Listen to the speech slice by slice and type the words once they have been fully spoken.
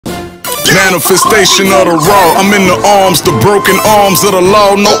manifestation of the raw. I'm in the arms, the broken arms of the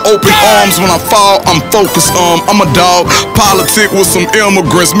law. No open arms when I fall, I'm focused. I'm a dog, politic with some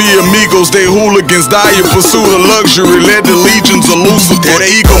immigrants. Me amigos, they hooligans, die in pursuit of luxury. Led the legions of Lucifer.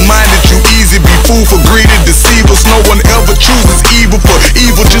 Ego-minded, you easy, be fool for greedy deceivers. No one ever chooses evil for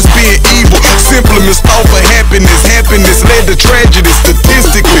evil, just being evil. Simply mistook for happiness. Happiness led to tragedy.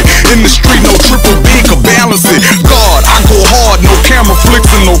 Statistically, in the street, no triple B can balance it. God, I go hard, no camera flicks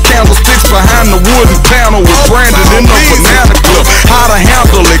and no candlesticks behind the wooden panel with branded in the banana clip. How to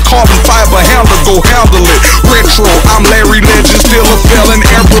handle it, carbon fiber handler, go handle it. Retro, I'm Larry Legend, still a felon,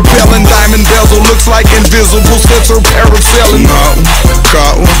 air propelling, diamond bezel looks like invisible, sets her parasailing.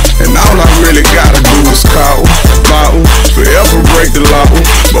 Caught, and all I really gotta do is call, bottle, forever break the law,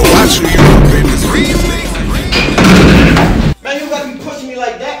 but watch who you up in this remix. Man, you gotta be pushing me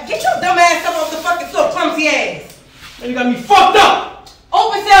like that. Get your dumb ass up off the fucking floor, clumsy ass. Man, you got me fucked up.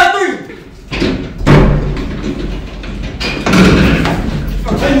 Open cell 3.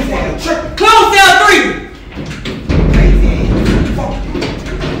 Close cell 3.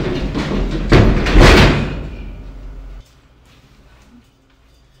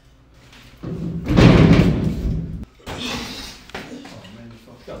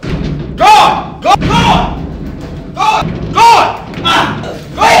 God! God! God! God! God!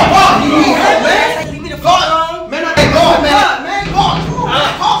 God! You hurt, man? Leave me the fuck alone. Man, I ain't God, man. God, come on,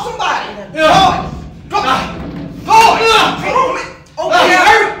 man. Call somebody. God! God! God! Come on, man. Open cell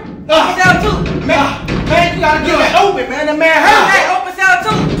hurt. Open cell 2. Man, you gotta get that open, man. The man hurt. Hey, open cell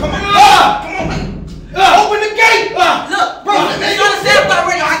 2. Come on, come on, man. Open the gate. Look, bro, it's on the cell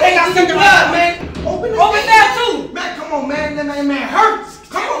already. I think I see the blood, man. Open cell 2. Man, come on, man. That man hurts.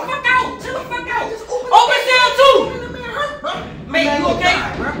 Come on, fuck out. Chill the fuck out. Open cell 2. Man, hurt, bro. Man, you okay?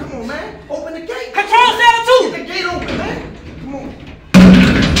 Bro, come on, man. Open the gate. Control cell 2. Get the gate open, man. Come on.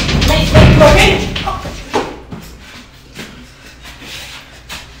 Okay.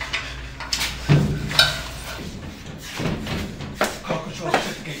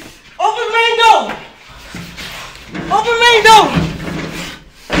 Open main door! Open main door!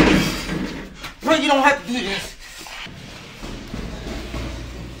 Bro, you don't have to do this.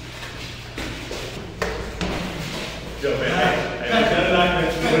 Yo, man, hey,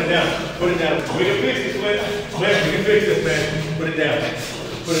 put it down. Put it down. We can fix this, man. Man, we can fix this, man. Put it down.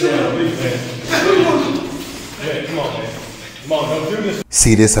 Put it down, please, man. Man, come on, man. Come on, don't do this.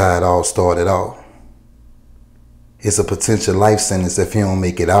 See, this how it all started off. It's a potential life sentence if you don't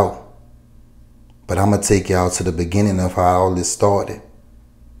make it out. But I'm going to take y'all to the beginning of how all this started.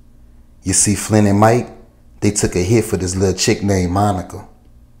 You see, Flint and Mike, they took a hit for this little chick named Monica.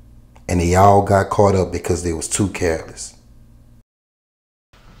 And they all got caught up because they was too careless.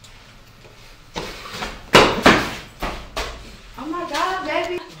 Oh my God,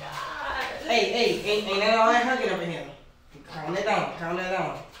 baby. Hey, ain't that all that hugging up in here? Calm that down, calm that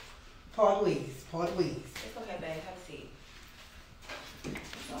down. Part ways, part ways. It's okay, babe. Have a seat.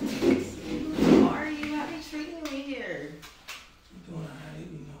 How are you? How are you treating me here? I'm doing alright,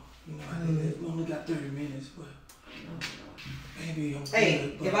 you know how it is. We only got 30 minutes, but maybe I'm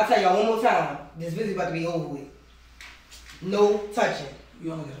good. If I tell y'all one more time, this video about to be over with. No touching.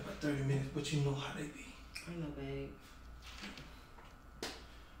 We only got about 30 minutes, but you know how they be. I know, babe.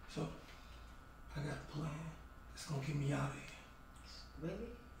 So, I got a plan. It's gonna get me out of here. Really?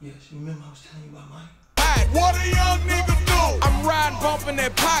 Yes, you remember I was telling you about Mike? What a young nigga do? I'm riding, bumping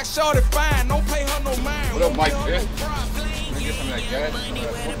that pot, shorty fine. Don't pay her no mind. What up, Mike? Get some of that gas.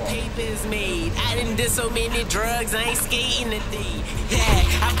 I done did so many drugs, I ain't skating today.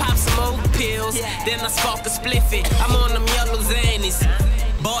 Yeah, I pop some old pills, then I spark a spliffy. I'm on them yellow Xannies.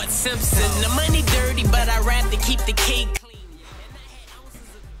 Bart Simpson, the money dirty, but I rap to keep the cake clean.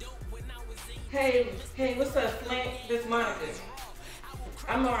 Hey, what's up, Flint? This Monica.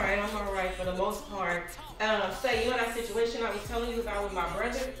 I'm alright for the most part. Say, you know that situation I was telling you about with my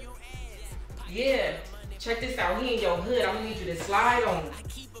brother? Yeah. Check this out, he in your hood. I'm gonna need you to slide on him.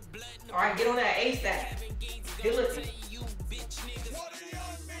 Alright, get on that ASAP. Good looking.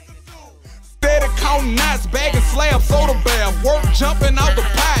 Steady counting knots, bagging slabs, soda bath, work jumping out the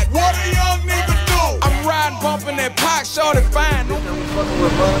pot. What a young nigga do? I'm riding, bumping that pot, shorty fine. You know we fucking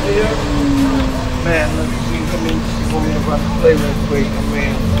with Mom here? Man, look, I mean, she want me to run the play real quick. I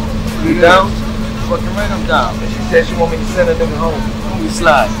mean, you down? Fucking right, I'm down. And she said she want me to send a nigga home. We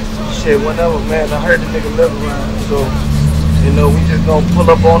slide. Shit, whenever, man, I heard the nigga live around. So, you know, we just gonna pull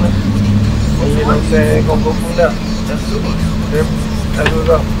up on it. And you know what I'm saying? Gonna go from there. That's it. That's what's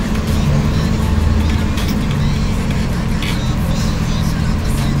up.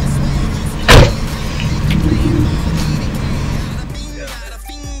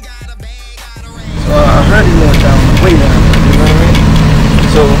 already know down, way down. You know what I mean?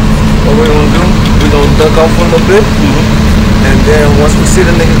 So what we're gonna do? We're gonna duck off a little bit, and then once we see the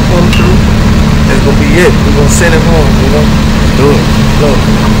nigga come through, that's gonna be it. We're gonna send him home. You know? Do it. Look.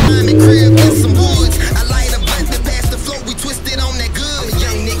 I light a blunt to pass the flow. We twisted on that good. I'm a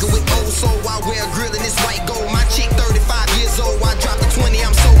young nigga with old soul. I wear a grill and this white gold. My chick 35 years old. I dropped a 20.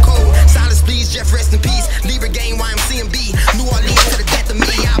 I'm so cold. Solid speeds, Jeff, rest in peace. Libra game, YMCMB. New Orleans to the death of me.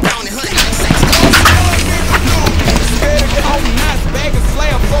 I pound and hunt. Sex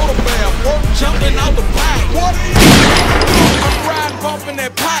jumping out the pipe. I'm riding, bumping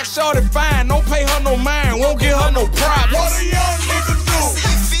that pot, shorty fine. Don't pay her no mind, won't give her no props. What a young nigga do?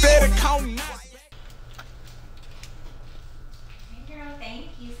 Steady counting. Hey girl, thank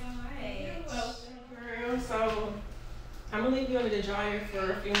you so much. You're welcome, girl. So I'm gonna leave you under the dryer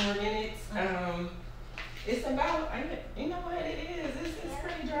for a few more minutes. It's about, you know what it is. It's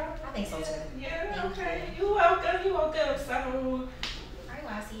pretty dry. I think so too. Yeah, okay. You're welcome. You're welcome. So.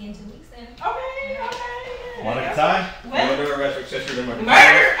 I'll see you in 2 weeks then. Okay, okay. One at a time? What? Murder, arrest, accessory to murder.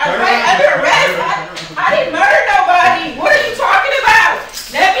 Murder? Under arrest? I didn't murder nobody. What are you talking about?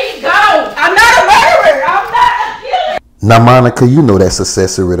 Let me go. I'm not a murderer. I'm not a killer. Now, Monica, you know that's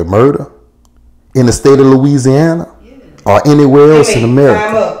accessory to murder. In the state of Louisiana or anywhere else in America.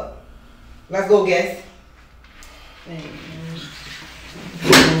 Time up. Let's go, guess. Don't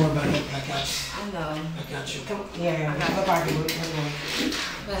worry about it. I got you. I know. I got you. Yeah, I got the pocketbook.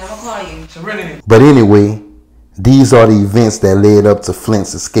 But I'm gonna call you. Serenity. But anyway, these are the events that led up to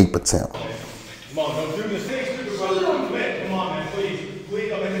Flint's escape attempt. Come on, don't do the same stupid brother. Flint, come on, man, please. Please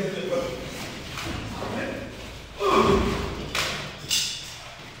don't make this brother.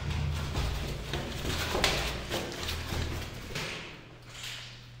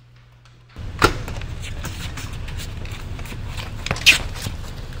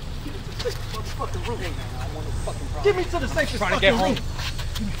 Get me to the safest fucking room.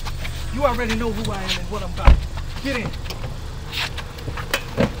 You already know who I am and what I'm about. Get in.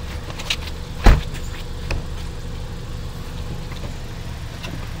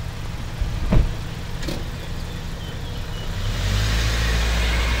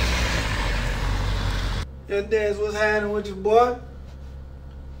 Yo, Daz, what's happening with you, boy?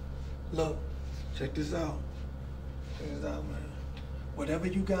 Look, check this out. Check this out, man. Whatever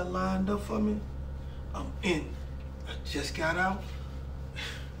you got lined up for me, I'm in. I just got out.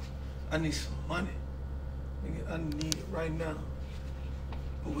 I need some money. Nigga, I need it right now.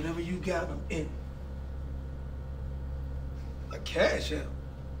 But whatever you got, I'm in. Like cash out.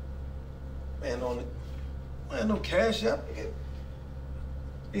 Man, on it. Man, no cash out, nigga.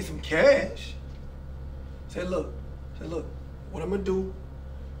 Need some cash. Say, look, what I'm gonna do,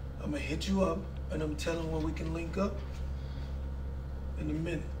 I'm gonna hit you up and I'm telling when we can link up in a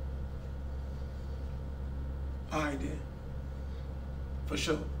minute. All right, then. For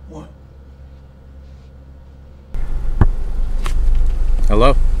sure. One.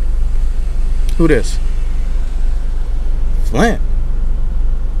 Hello? Who this? Flint?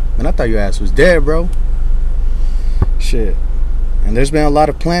 Man, I thought your ass was dead, bro. Shit. And there's been a lot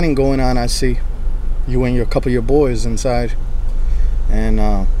of planning going on, I see. You and a couple of your boys inside. And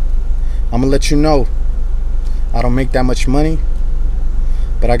I'm gonna let you know, I don't make that much money,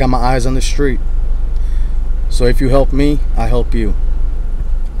 but I got my eyes on the street. So if you help me, I help you.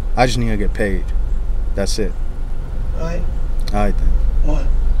 I just need to get paid. That's it. All right. All right then. One.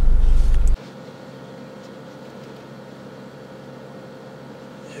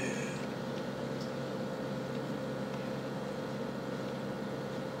 Yeah.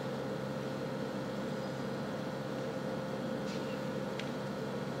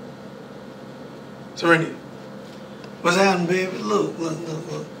 Serenity. What's happening, baby? Look.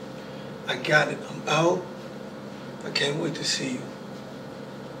 I got it. I'm out. I can't wait to see you.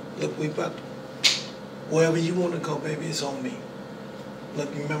 Look, we about to, wherever you want to go, baby, it's on me.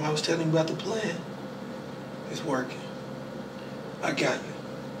 Look, you remember I was telling you about the plan? It's working. I got you.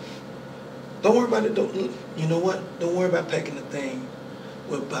 Don't worry about it. You know what? Don't worry about packing the thing.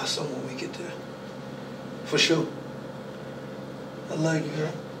 We'll buy some when we get there. For sure. I love you,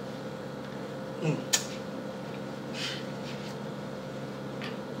 girl.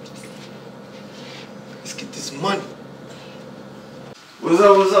 Let's get this money. What's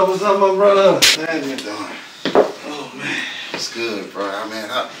up, my brother? How you doing? Oh, man. It's good, bro. I mean,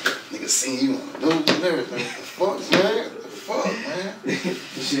 nigga seen you on the news and everything. What the fuck, man? What the fuck, man?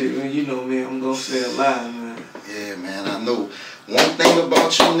 Shit, man, you know, man, I'm gonna stay alive, man. Yeah, man, I know. One thing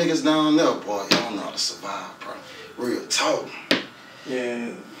about you niggas down there, boy, y'all know how to survive, bro. Real talk.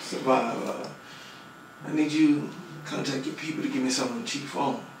 Yeah, survive. I need you to contact your people to give me some of the cheap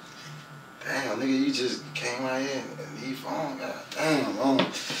phone. Damn, nigga, you just came out here and leave phone. God damn,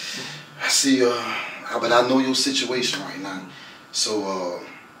 I see, but I know your situation right now. So,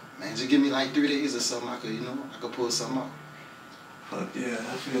 man, just give me like 3 days or something. I could pull something out. Fuck yeah,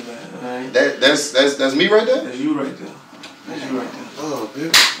 I feel that. All right. That's me right there? That's you right there. That's you right there. Oh,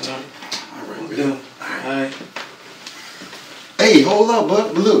 baby. All right, baby. All right. Hey, hold up,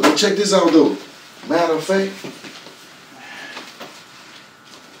 bud. But look, check this out, though. Matter of fact.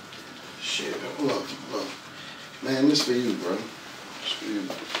 Shit, hold up. Man, this for you, bro. This for you.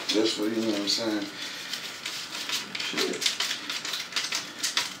 Just for you, you know what I'm saying? Shit.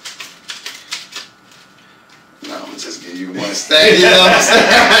 No, I'm gonna just give you one stack, you know what I'm saying?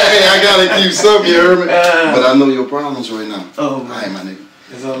 Hey, I gotta keep something, you heard me? But I know your problems right now. Oh, man. All right, my nigga.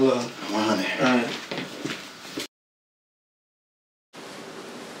 It's all love. 100. All right.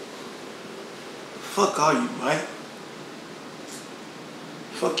 Fuck are you, Mike?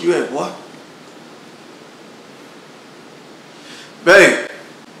 Fuck you at what? Babe!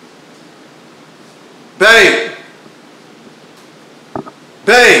 Babe!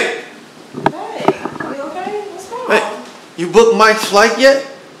 Babe! Are you okay? What's wrong? Hey, you booked Mike's flight yet?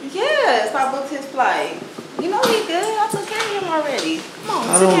 Yes, I booked his flight. You know he good. I took care of him already. Come on,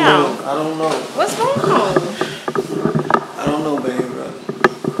 I sit don't down. know. I don't know. What's wrong? I don't know, babe, brother.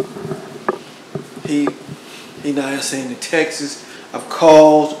 He not answering the texts. I've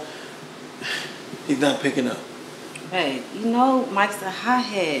called. He's not picking up. Hey, you know Mike's a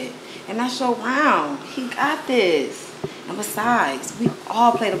hothead, and that's your round. He got this. And besides, we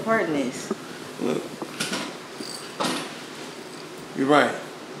all played a part in this. Look, you're right.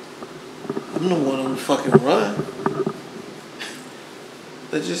 I'm the one on the fucking run.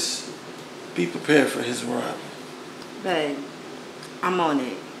 Let's just be prepared for his arrival. Babe, I'm on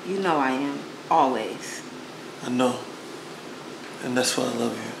it. You know I am. Always. I know. And that's why I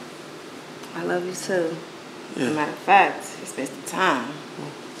love you. I love you too. Yeah. As a matter of fact, it's best of time.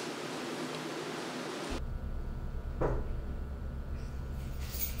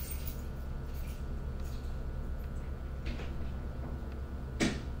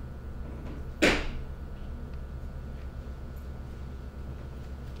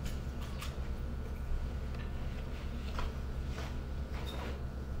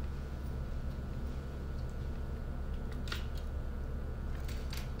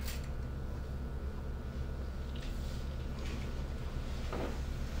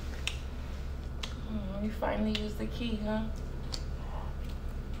 You finally used the key, huh?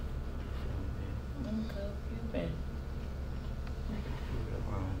 I'm good. You been?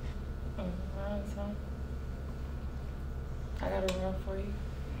 Alright, son. I got a run for you.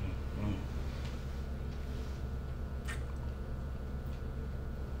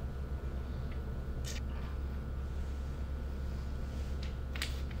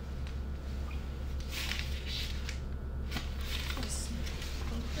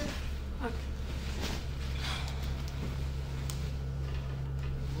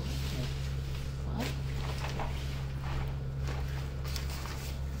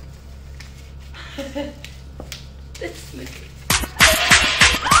 This nigga.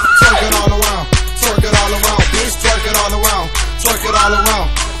 Twerk it all around, bitch, twerk it all around, twerk it all around.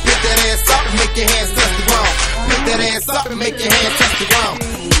 Pick that ass up and make your hands touch the ground. Pick that ass up and make your hands touch the ground.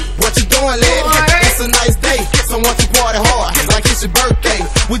 What you doing, lady? It's a nice day, so won't you party hard like it's your birthday?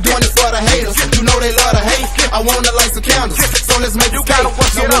 We doing this for the haters, you know they love to hate. I wanna light some candles, so let's make it cake.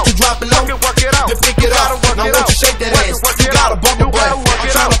 Now won't you drop it low, then pick it up. Now won't you shake that ass? You got a bubble butt. I'm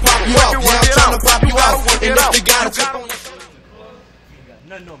trying to pop you out, yeah, I'm trying to pop you out. And if you got it, you ain't got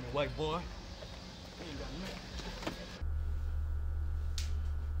nothing on me, white boy.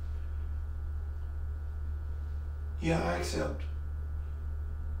 Yeah, I accept.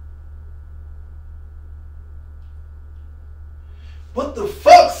 What the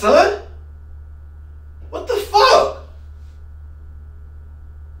fuck, son? What the fuck?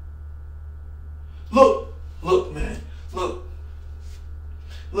 Look, man. Look.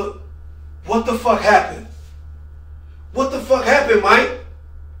 What the fuck happened? What the fuck happened, Mike?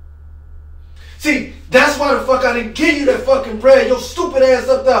 See, that's why the fuck I didn't give you that fucking bread. Your stupid ass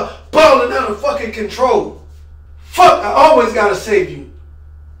up there balling out of fucking control. Fuck, I always gotta save you.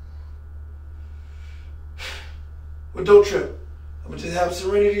 But don't trip. I'm gonna just have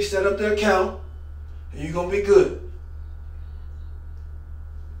Serenity set up their account, and you're gonna be good.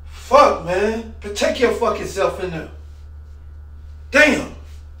 Fuck, man. Protect your fucking self in there. Damn.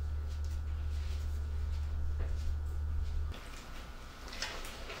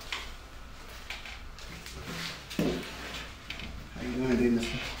 How you doing today,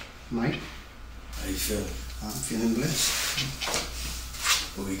 Mr. Mike? How you feeling? I'm feeling blessed.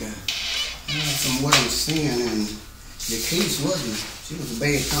 What we got? From what I'm seeing, and your case she was a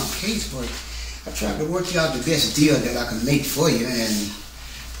bad kind of case, but I tried to work out the best deal that I can make for you, and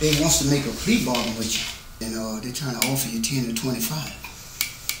they wants to make a plea bargain with you, and they're trying to offer you 10 to 25.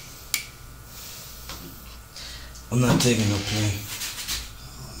 I'm not taking no plea.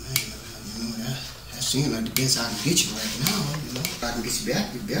 Oh man, you know that seems like the best I can get you right now. You know, if I can get you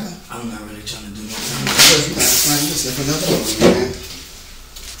back, it'd be better. I'm not really trying to do no time. Because you gotta find yourself another one, man.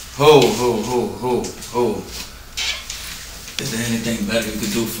 Ho. Is there anything better you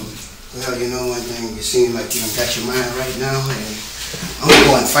could do for me? Well, you know one thing, you seem like you don't got your mind right now, and I'm gonna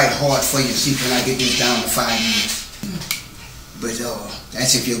go and fight hard for you to see can I get this down to 5 years. But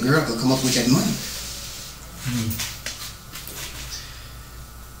that's if your girl can come up with that money.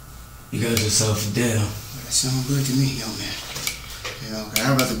 You got yourself a deal. Well, that sounds good to me, young man. You know,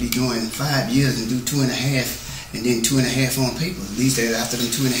 I'd rather be doing 5 years and do 2.5 and then 2.5 on paper. At least after them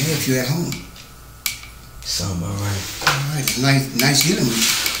 2.5, you're at home. Sound about right. All right, it's nice dealing with you.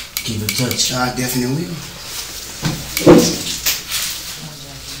 Keep in touch. I definitely will.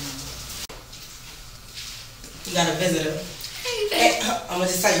 You got a visitor. Hey, I'm gonna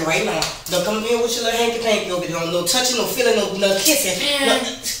just tell you right now. Don't come in with your little hanky-panky over there. No touching, no feeling, no kissing. No.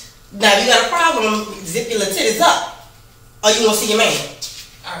 Now, if you got a problem, zip your little titties up. Or you wanna see your man.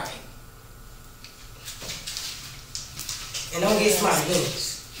 Alright. And don't get smart, good.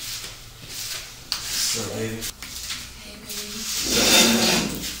 What's up, baby? Hey, baby.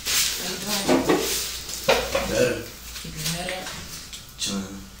 Better. Keep your head up.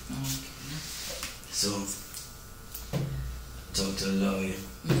 Trying. So, I talked to the lawyer.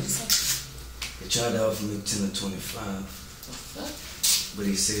 What did he say? They tried to offer me 10 to 25. What? But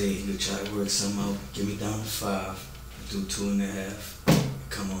he said he could try to work something out, get me down to 5, do 2.5.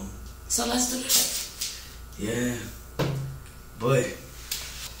 Come on. So let's do that. Yeah. But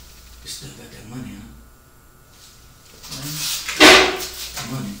you still got that money, huh?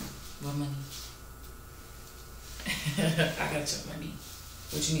 Money. What money? I got your money.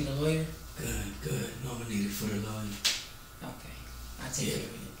 What, you need a lawyer? Good. No, I need it for the lawyer. Okay. I'll take care of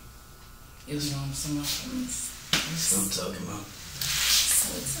it. It was wrong so much. That's what I'm talking about.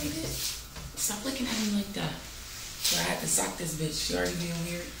 So excited. Stop looking at me like that. So I had to sock this bitch. She already being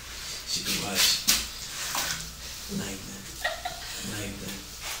weird. She can watch. Like that.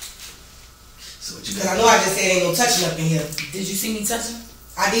 So what you got? Cause I know I just said ain't no touching up in here. Did you see me touching?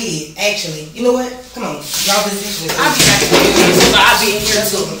 I did, actually. You know what? Come on. Y'all position it. I'll be back in here. I'll be in here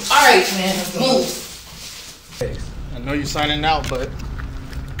too. Alright, man. Move. I know you're signing out, but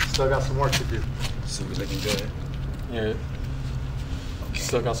still got some work to do. So we're looking good. Yeah. Okay.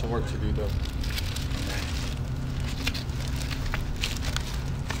 Still got some work to do, though.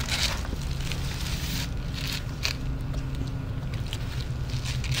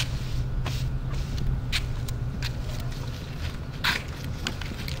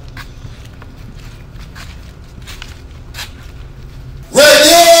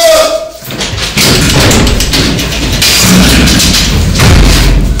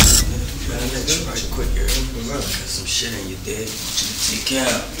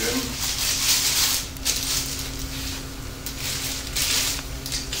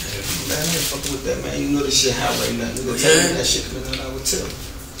 Shit hot right now. Nigga, tell me that shit coming out, I would tell.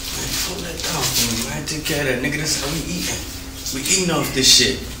 Man, hold that down for me, man. Take care of that, nigga. That's how we eating. We eating off this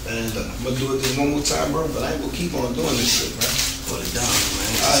shit. Man, look, I'm gonna do it this one more time, bro, but I ain't gonna keep on doing this shit, man. Hold it down,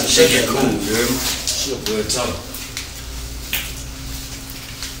 man. Alright, shit get cool, girl. Shit, good talk.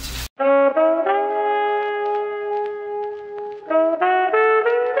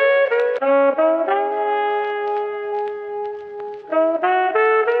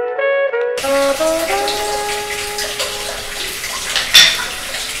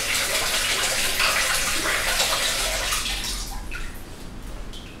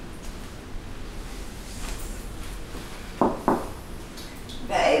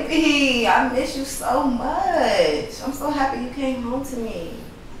 I miss you so much. I'm so happy you came home to me.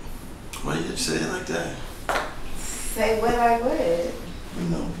 Why you say it like that? Say what I would. You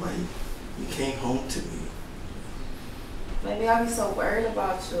know, why you came home to me? Maybe I'll be so worried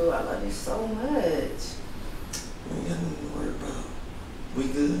about you. I love you so much. We ain't got nothing to worry about. We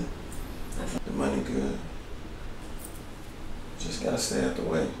good? The money good. Just gotta stay out the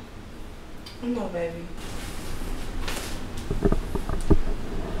way. No, baby.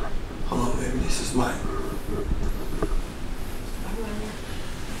 Hold on, baby. This is Mike.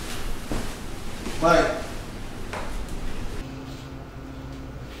 Mike.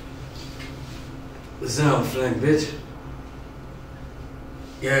 What's up, Flint, bitch?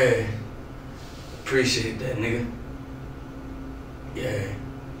 Yeah. Appreciate that, nigga. Yeah.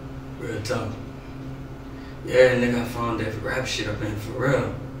 Real talk. Yeah, nigga, I found that rap shit up in for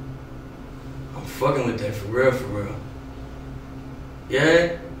real. I'm fucking with that for real, for real.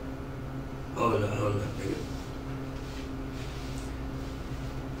 Yeah? Hold up, nigga.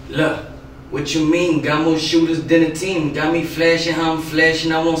 Look, what you mean? Got more shooters than a team. Got me flashing how I'm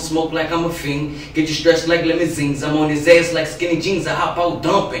flashing. I won't smoke like I'm a fiend. Get you stretched like limousines. I'm on his ass like skinny jeans. I hop out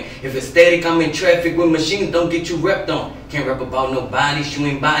dumping. If it's static, I'm in traffic with machines. Don't get you repped on. Can't rap about no bodies. You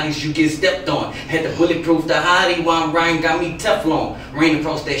ain't bodies, you get stepped on. Had to bulletproof the hottie while I'm riding. Got me Teflon. Rain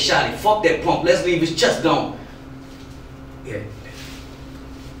across that shotty. Fuck that pump. Let's leave his chest gone. Yeah.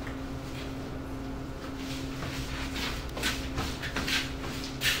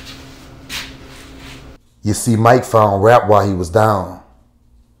 You see, Mike found rap while he was down.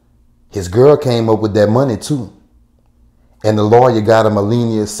 His girl came up with that money too. And the lawyer got him a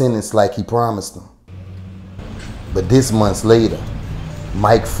lenient sentence like he promised him. But this months later,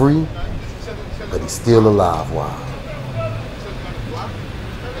 Mike free, but he's still alive. Wow.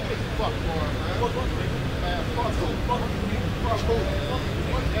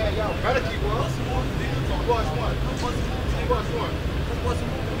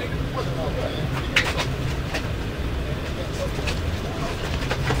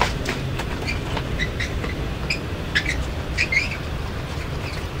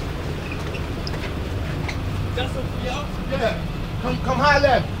 Yeah, come high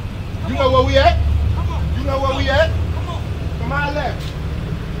left. You know where we at? You know where we at? Come high left.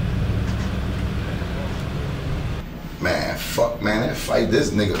 Man, fuck, man, that fight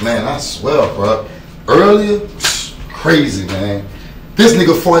this nigga, man, I swear, bro. Earlier, crazy, man. This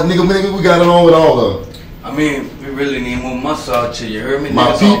nigga fought, nigga, we got it on with all of them. I mean, we really need more muscle out here, you heard me?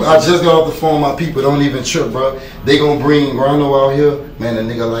 My people, I just got off the phone, my people don't even trip, bro. They gonna bring Rhino out here. Man, a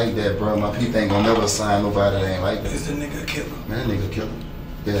nigga like that, bro. My people ain't gonna never sign nobody that ain't like that. Is the nigga a killer? Man, that nigga killer.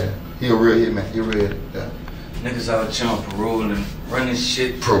 Yeah, he a real hit, man. He a real hit, yeah. Niggas out here on parole and running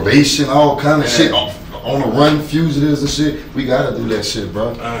shit. Probation, all kind of shit. On the run, fugitives and shit. We gotta do that shit, bro.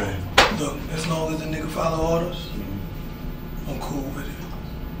 Alright. Look, as long as the nigga follow orders, I'm cool with it.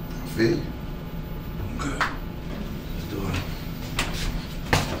 I feel you. I'm good. Let's do it.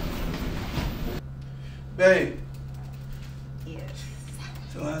 Babe. Yes.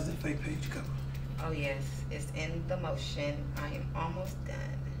 So how's the fake page cover? Oh yes, it's in the motion. I am almost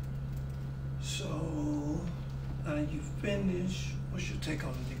done. So, now that you finish, what's your take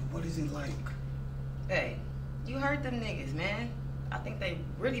on the nigga? What is he like? Hey, you heard them niggas, man. I think they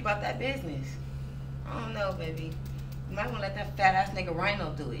really about that business. I don't know, baby. You might want to let that fat ass nigga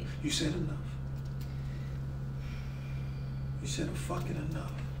Rhino do it. You said enough. You said a fucking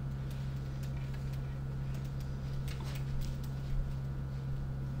enough.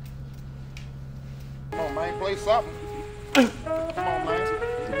 Come on, man, play something. Come on, man.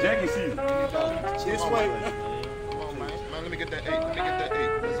 It's Jackie season. This way. Come on, man. Man, let me get that 8. Let me get that 8.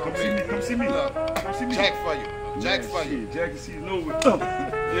 Come see me. Come see me. Look. Come see me. Jack for you. Jack for you. Jackie season over.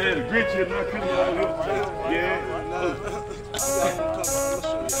 Yeah, the Grinch here not coming out here. Yeah.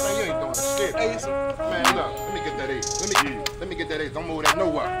 Man, you ain't doing shit. Man, look. Let me get that 8. Let me get that 8. Don't move that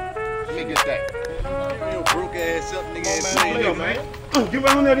nowhere. Let me get that. You broke ass up, nigga. Man. Get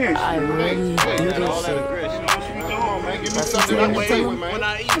right on that edge. I really do this shit. Come on, man. Give me something I can play with, man. When I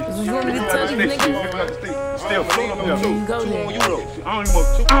eat it. You want me to tell you, nigga? Still float up there. Go there. I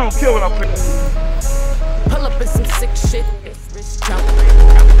don't care what I play. Pull up in some sick shit.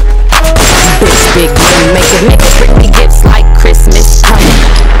 Bitch, big money, make pretty gifts like Christmas.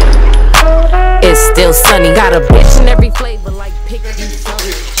 It's still sunny. Got a bitch in every flavor like picky.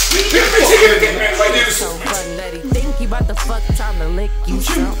 So fun that he think he about to fuck, time to lick you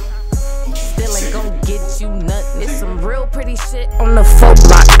some. Still ain't gon' get you nothing. It's some real pretty shit on the full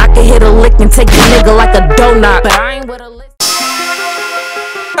block. I can hit a lick and take your nigga like a donut, but I ain't with a list.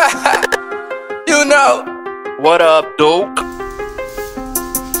 You know. What up, Duke?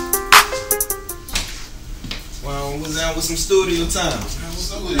 Well, was down with some studio time.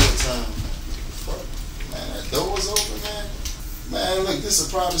 Studio time. Man, that door was open, man. Man, look, this is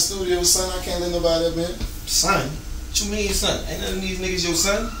a private studio, son. I can't let nobody up in. Son? What you mean, son? Ain't none of these niggas your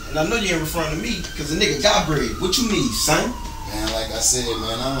son? And I know you ain't referring to me, because the nigga got bread. What you need, son? Man, like I said,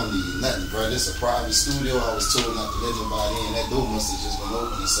 man, I don't need nothing, bro. This is a private studio. I was told not to let nobody in. That door must have just been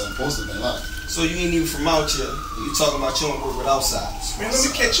open and something supposed to have been locked. So you ain't even from out here. You talking about you don't work with outsiders. Man, let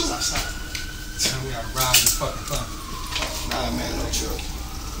me catch you outside. Tell me I ride this fucking thing. Nah, man, no trouble.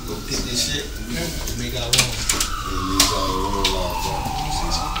 We go get this shit and we make our own. Yeah, leave out the real life, bro.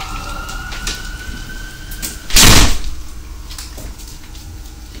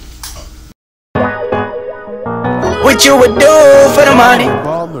 What you would do for the money?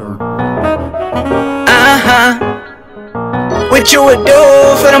 what you would do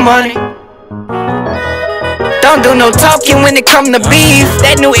for the money. Don't do no talking when it come to beef.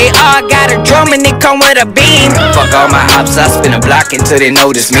 That new AR got a drum and it come with a beam. Fuck all my ops, I spin a block until they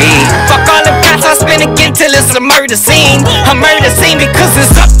notice me. Fuck all them cops, I spin again till it's a murder scene. A murder scene because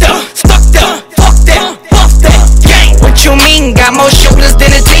it's up there, stuck there. Fuck that, fuck that, gang. What you mean? Got more shoulders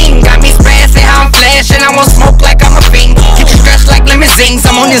than a team. Got me spazzing how I'm flashing. I won't smoke like I'm a fiend. Get you stretched like limousines.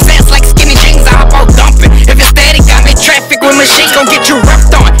 I'm on his ass like skinny jeans. I hop out dumping. If it's static, got me traffic with machines. Gon' get you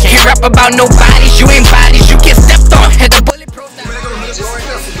roughed on. Can't rap about no bodies. You ain't bodies. You get stepped on. Had the bulletproof.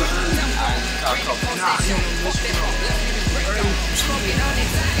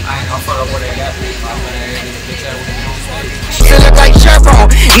 She look like Chevron.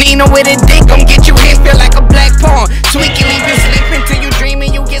 Nina with a dick gon' get you hit, feel like a black pawn. Tweak and leave you sleeping till you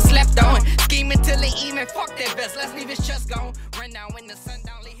dreaming, you get slept on. Scheming till they even fuck that vest. Let's leave his chest gone. Run down when the sun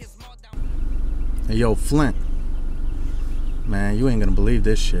down, lay his small down. Hey, yo, Flint. Man, you ain't gonna believe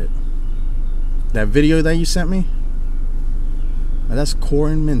this shit. That video that you sent me? Man, that's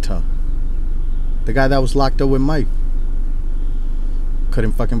Corin Minta. The guy that was locked up with Mike.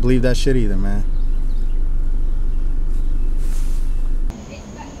 Couldn't fucking believe that shit either, man.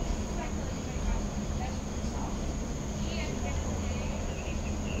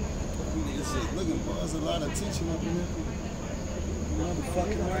 There's a lot of teaching up in here.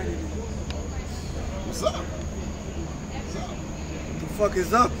 Motherfucking right. What's up? What's up? What the fuck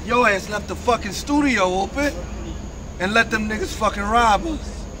is up? Your ass left the fucking studio open and let them niggas fucking rob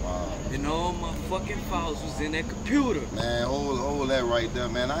us. And all my fucking files was in that computer. Man, hold that right there,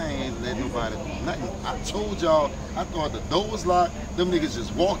 man. I ain't let nobody do nothing. I told y'all, I thought the door was locked. Them niggas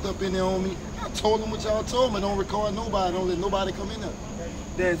just walked up in there on me. I told them what y'all told me. Don't record nobody. Don't let nobody come in there.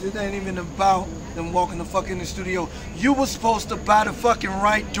 Dez, it ain't even about them walking the fuck in the studio. You was supposed to buy the fucking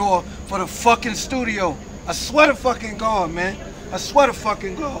right door for the fucking studio. I swear to fucking God, man. I swear to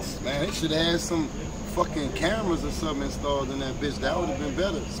fucking God. Man, they should have had some fucking cameras or something installed in that bitch. That would have been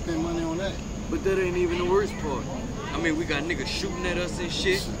better. Spend money on that. But that ain't even the worst part. I mean, we got niggas shooting at us and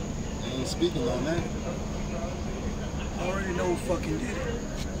shit. I ain't speaking on that. I already know who fucking did it.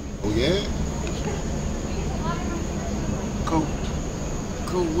 Oh, yeah? Cool.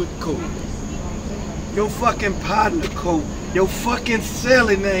 Cool with cool. Your fucking partner, Cope. Your fucking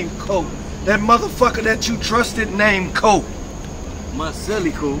celly named Cope. That motherfucker that you trusted named Cope. My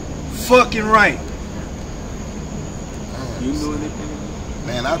celly Cope. Fucking right. You know anything?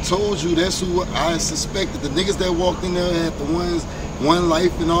 Man, I told you that's who I suspected. The niggas that walked in there had the one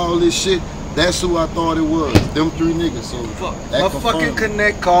life and all this shit. That's who I thought it was. Them three niggas. So my fucking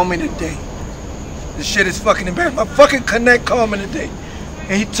connect called me today. This shit is fucking embarrassing. My fucking connect called me today.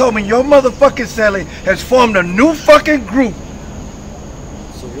 And he told me your motherfucking Sally has formed a new fucking group.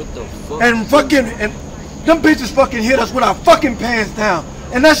 So what the fuck? And them bitches fucking hit us with our fucking pants down.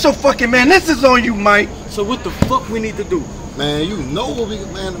 And that's so fucking, man, this is on you, Mike. So what the fuck we need to do? Man, you know what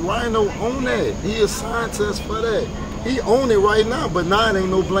man, Rhino own that. He assigned to us for that. He own it right now, but now it ain't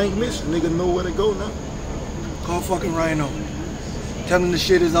no blank mission. Nigga know where to go now. Call fucking Rhino. Tell him the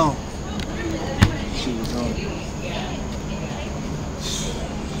shit is on. Shit is on.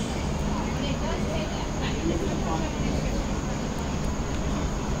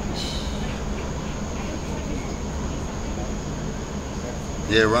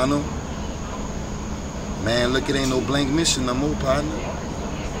 Yeah, Ronald. Man, look, it ain't no blank mission no more, partner.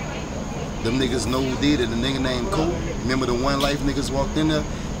 Them niggas know who did it. The nigga named Cole. Remember the One Life niggas walked in there?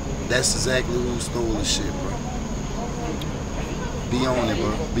 That's exactly who stole the shit, bro. Be on it,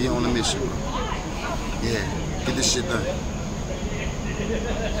 bro. Be on the mission, bro. Yeah, get this shit done.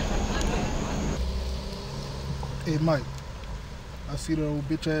 Hey, Mike. I see the old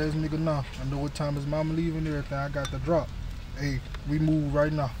bitch ass nigga now. I know what time his mama leaving and everything. I got the drop. Hey, we move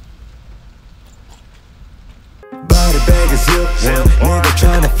right now. Body bag is zip, nigga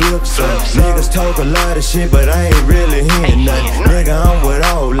tryna flip some. Niggas talk a lot of shit, but I ain't really hearing nothing. Nigga, I'm with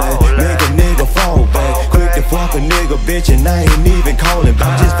all that. Make a nigga fall back. Quick to fuck a nigga, bitch, and I ain't even calling.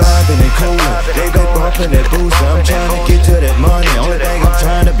 I'm just vibing and cooling. They be bumping that booster. I'm trying to get to that money. Only thing I'm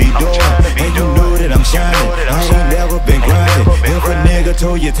trying to be doing. And you know that I'm shining. I ain't never been grinding. If a nigga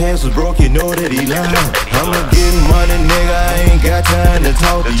told your tax was broke, you know that he lying. I'm getting money, nigga. I ain't got time to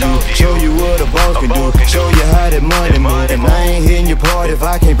talk to you. Show you what a boss can do. Show you how that money move. And I ain't hitting your part if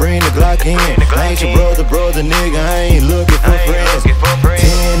I can't bring the Glock in. I ain't your brother, nigga. I ain't looking for friends.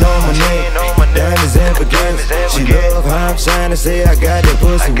 10 on my neck, diamonds and baguettes. She love how I'm shining, say I got that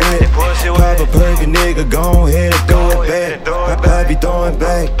pussy wet. Pop a perfect nigga, go ahead and throw it back. I be throwing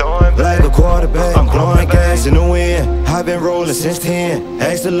back like a quarterback. I'm blowing gas in the wind. I've been rolling since 10.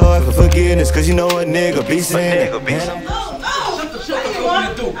 Ask the Lord for forgiveness, cause you know a nigga be sinning. you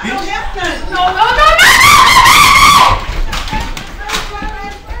want to do, bitch? I don't have nothing. No.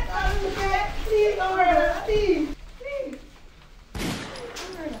 Please don't hurt her. Please.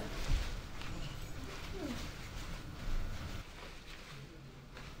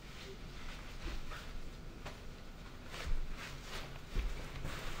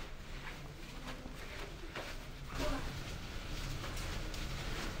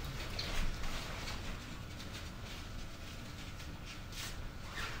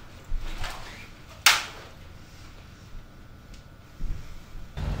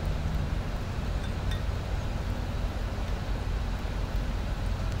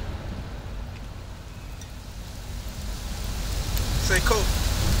 Say, Coach.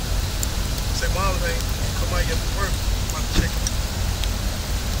 Say, Mom ain't come out yet from work. I'm about to check her.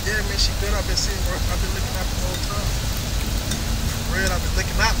 Yeah, man, she good. I've been seeing her. I've been looking at her the whole time. For real, I've been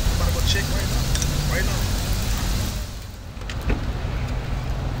looking out. I'm about to go check right now. Right now.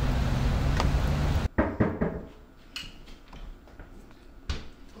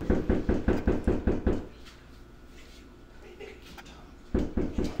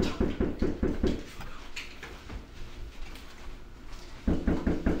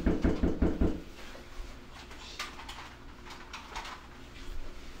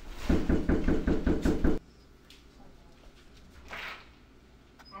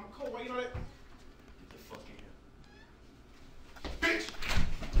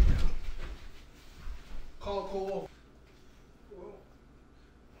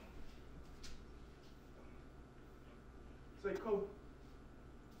 Say, Coach,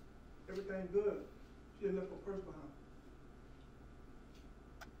 everything good. She left her purse behind.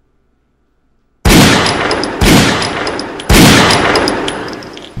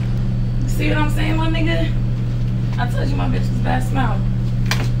 See what I'm saying, my nigga? I told you my bitch was bad smile.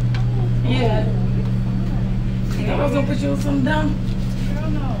 Yeah. You thought I was gonna put you on something dumb? Hell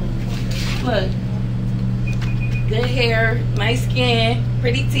no. Look. Good hair, nice skin,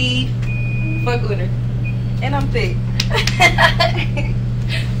 pretty teeth. Fuck with her. And I'm thick.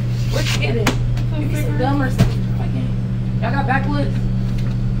 What you getting? You some dumb or something? Y'all got backwoods?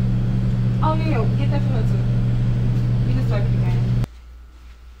 Oh yeah, get that from her too. You just like you man.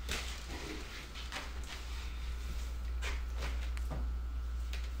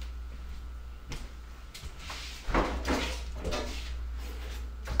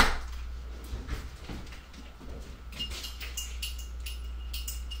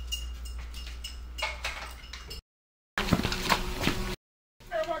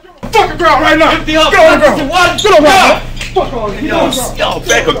 Fuck the ground right now. Get on the ground. Get on the ground. Fuck all this. Y'all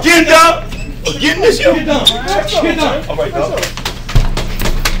back again, dog? Again this year? Get down. Get down. All right, dog.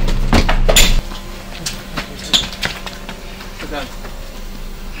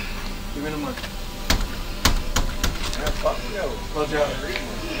 Give me the money. Fuck you. Well, job.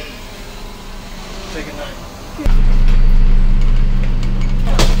 Take it night.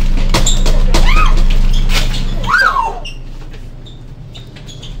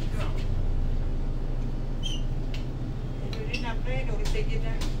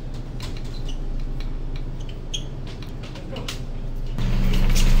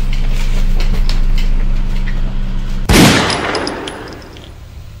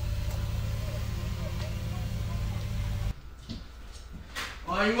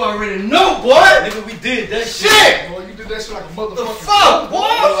 Oh, you already know, boy. Nigga, we did that shit. Boy, you did that shit like a motherfucker. The fuck, boy?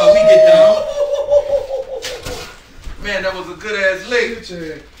 We get down. Man, that was a good ass lick.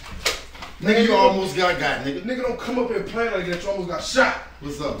 Nigga, you almost got, nigga. Nigga don't come up here playing like that. You almost got shot.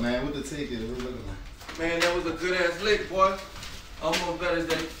 What's up, man? What the take is? What looking like? Man, that was a good ass lick, boy. Almost better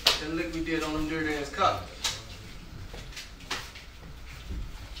than that lick we did on them dirty ass cops.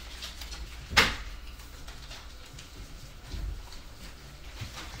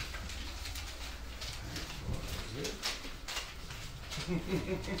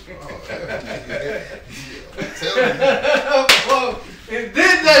 Tell me. And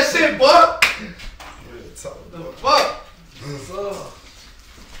did that shit, boy. The fuck?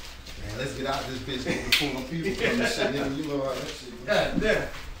 Man, let's get out of this bitch before them people from this shit, nigga. You know how that shit goes. God damn.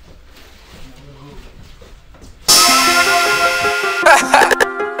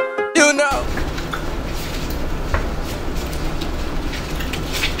 You know.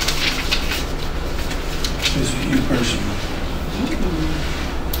 This is for you personally.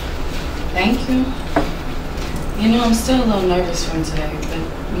 Thank you. You know, I'm still a little nervous from today, but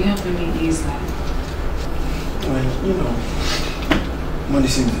you helping me ease that. Well, you know, money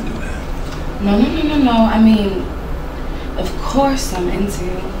seems to do that. No. I mean, of course I'm into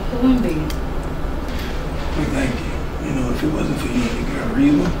you. Who wouldn't be? Well, thank you. You know, if it wasn't for you and your girl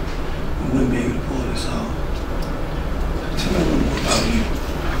Reba, we wouldn't be able to pull this off. Tell me a little more about you.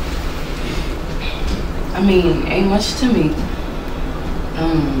 I mean, ain't much to me.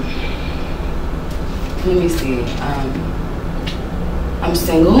 Let me see. I'm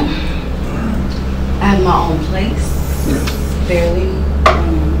single. I have my own place. Barely.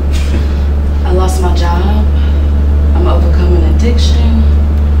 I lost my job. I'm overcoming addiction.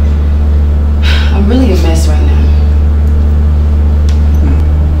 I'm really a mess right now.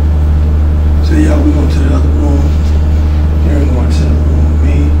 So yeah, we go to the other room. You're going to the room with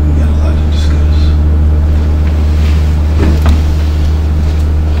me. We got a lot to discuss.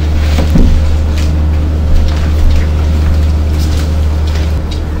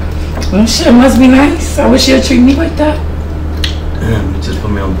 Well, shit, must be nice. I wish you'd treat me like that. Damn, you just put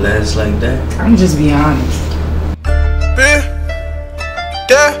me on blast like that? I'm just being honest. Bitch,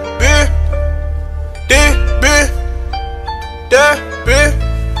 that bitch,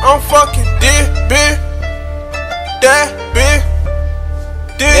 I'm fucking this bitch, that bitch,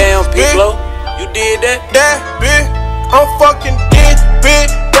 Damn, Piccolo, you did that? That bitch, I'm fucking this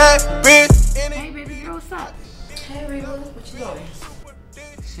bitch, that bitch. Hey, baby girl, what's up? Hey, Reba, what you doing?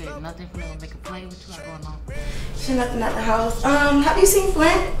 Shit, nothing for me to make a play. What you got going on? Shit, nothing at the house. Have you seen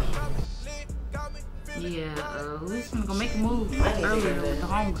Flint? Yeah, we was gonna go make a move earlier with the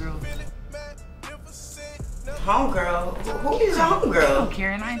homegirl. Homegirl? Who is your homegirl? Oh,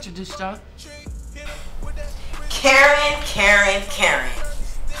 Karen, I introduced y'all. Karen.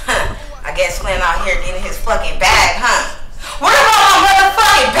 Huh. I guess Flint out here getting his fucking bag, huh? What about my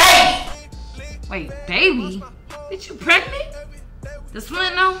motherfucking baby? Wait, baby? Bitch, you pregnant? Does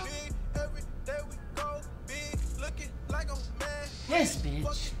Flint know? This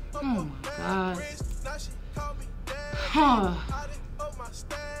bitch. Oh my god. Huh.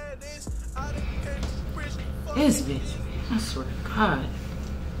 This bitch. I swear to God.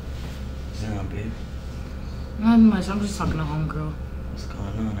 Damn, babe. Nothing much. I'm just talking to homegirl. What's going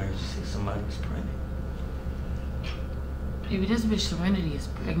on? I heard you say somebody was pregnant. Baby, this bitch Serenity is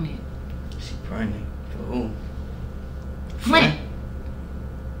pregnant. She pregnant? For who? Flint.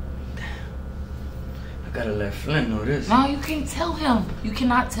 I gotta let Flint know this. No, you can't tell him. You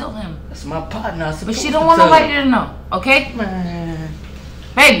cannot tell him. That's my partner. But she don't want nobody to know, okay? Man.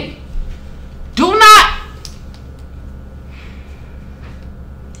 Baby, do not.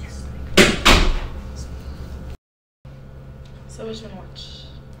 So what you wanna watch?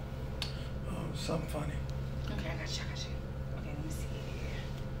 Something funny. Okay, I got you. Okay, let me see.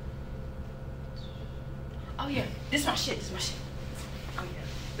 Oh yeah, this is my shit. Oh yeah,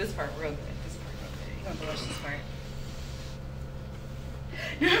 this part real good. You gonna watch this part?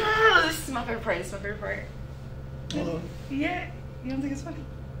 No, this is my favorite part. Hello? Yeah, you don't think it's funny?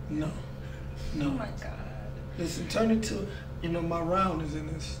 No. Oh my god. Listen, turn it to, my round is in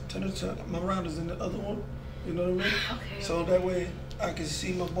this. My round is in the other one. You know what I mean? Okay. So that way I can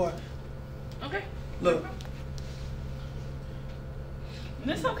see my boy. Okay. Look.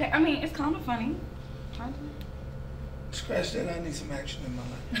 It's okay. I mean, it's kind of funny. Scratch that. I need some action in my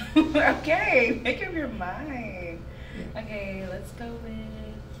life. Okay, make up your mind. Okay, let's go with.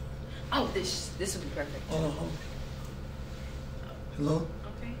 Oh, this would be perfect. Hold on. Hello?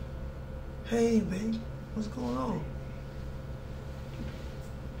 Okay. Hey, babe. What's going on?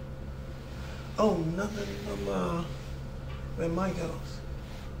 Oh, nothing. I'm at Mike's house.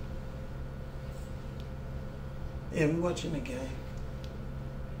 Yeah, we watching the game.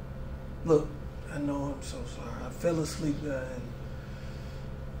 Look, I know I'm so sorry. I fell asleep there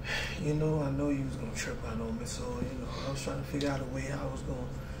and, I know you was going to trip out on me. So, I was trying to figure out a way how I was going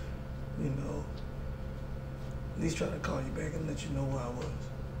to, at least try to call you back and let you know where I was.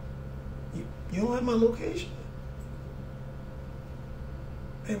 You don't have my location?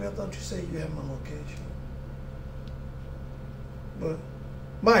 Baby, I thought you said you had my location. But,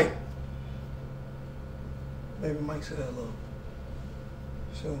 Mike. Baby, Mike said hello.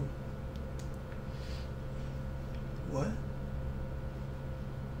 So, what?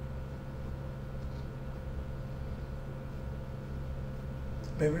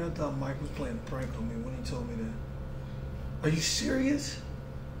 Baby, I thought Mike was playing a prank on me when he told me that. Are you serious?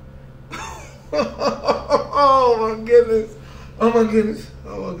 Oh my goodness. I'm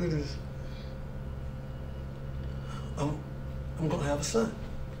gonna have a son.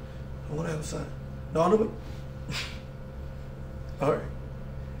 No, all right.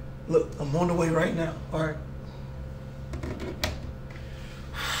 Look, I'm on the way right now. All right.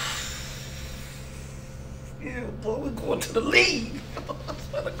 Yeah, boy, we're going to the league. That's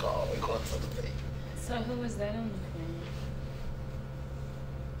what I call. We're going to the league. So who was that on the phone?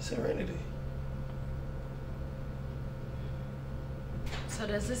 Serenity. So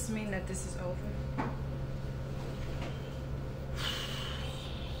does this mean that this is over?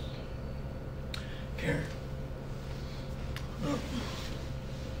 Karen.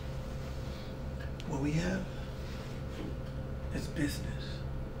 business.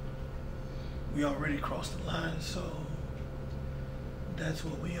 We already crossed the line, so that's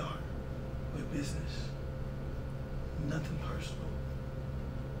what we are. We're business. Nothing personal.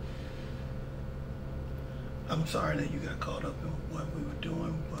 I'm sorry that you got caught up in what we were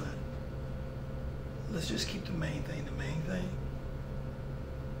doing, but let's just keep the main thing the main thing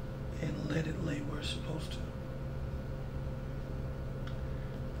and let it lay where it's supposed to.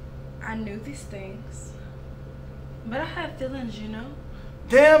 I knew these things, but I had feelings, you know?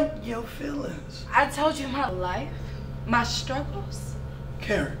 Damn your feelings. I told you my life, my struggles.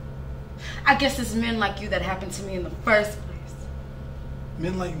 Karen. I guess it's men like you that happened to me in the first place.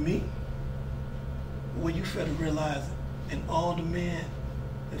 Men like me? Well, you fail to realize it. And all the men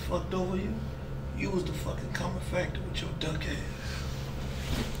that fucked over you, you was the fucking common factor with your duck ass.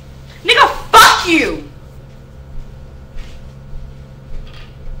 Nigga, fuck you!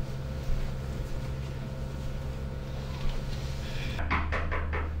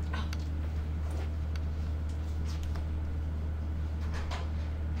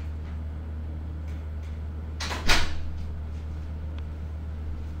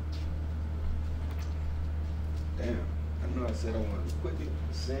 Damn, I know I said I wanted to quit it.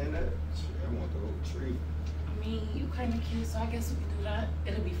 Saying that, shit, I want the whole tree. I mean, you kinda cute, so I guess we can do that.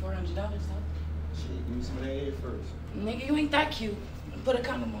 It'll be $400 though. Shit, give me some of that head first. Nigga, you ain't that cute. Put a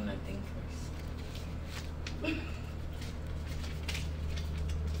condom on that thing first.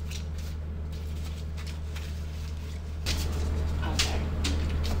 Okay.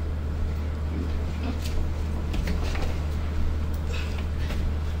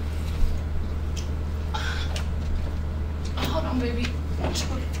 Hold on, baby. Why don't you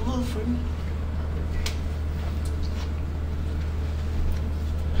go get the lube for me?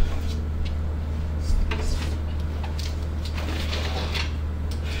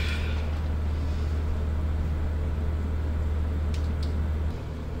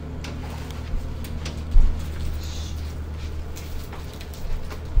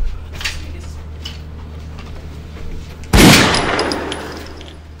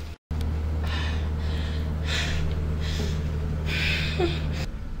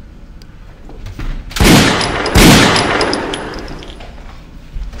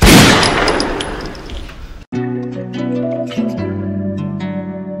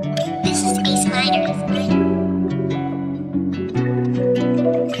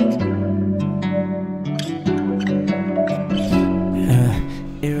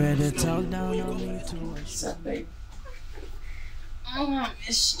 What's up, babe? Oh, I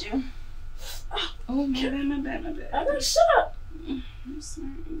missed you. Oh, my bad. I got shut up. I'm sorry.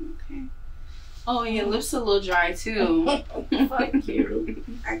 Okay. Oh, your lips a little dry too. Fuck you.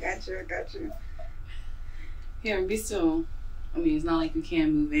 I got you. Here, be still. I mean, it's not like you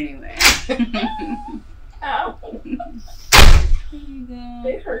can't move anyway. Ow. There you go.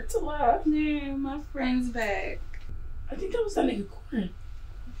 It hurt to laugh. There, my friend's back. I think that was that nigga Corn.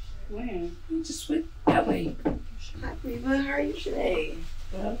 When? He just went that way. Hi, Reba. How are you today?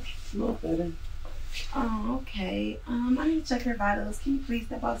 Well, smell better. Oh, okay. I need to check her vitals. Can you please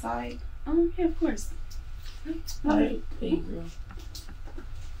step outside? Yeah, of course. Alright, hey, girl.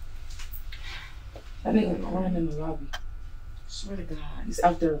 That nigga crying in the lobby. Swear to God. He's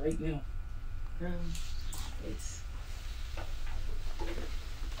out there right now. Girl, it's...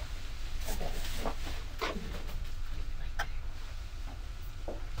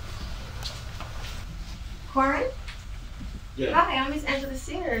 Corin? Yeah. Hi, I'm Miss Angela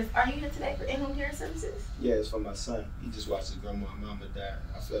Sears. Are you here today for in-home care services? Yeah, it's for my son. He just watched his grandma and mama die.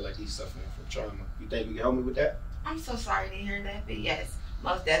 I feel like he's suffering from trauma. You think you can help me with that? I'm so sorry to hear that, but yes,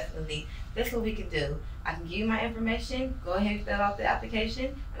 most definitely. This is what we can do. I can give you my information, go ahead and fill out the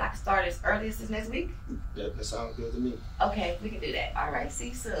application, and I can start as early as next week. That sounds good to me. Okay, we can do that. All right, see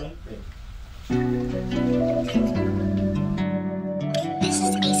you soon. This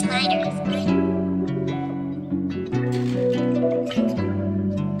is Ace Minor.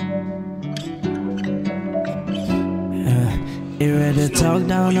 You ready to talk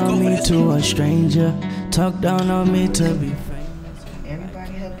down on me to a stranger? Talk down on me to be famous.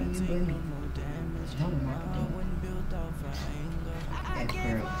 Everybody helping you but me. And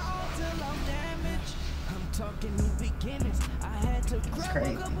girls. It's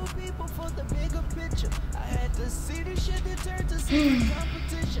crazy.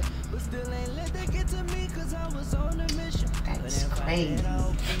 That's crazy.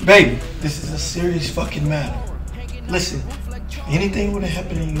 Baby, this is a serious fucking matter. Listen, anything would have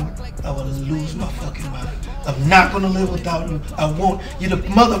happened to you, I would lose my fucking mind. I'm not gonna live without you. I won't. You're the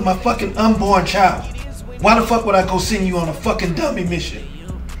mother of my fucking unborn child. Why the fuck would I go send you on a fucking dummy mission?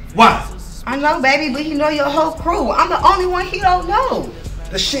 Why? I know, baby, but he know your whole crew. I'm the only one he don't know.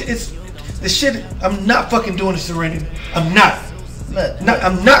 The shit, I'm not fucking doing the Serenity. I'm not. Look.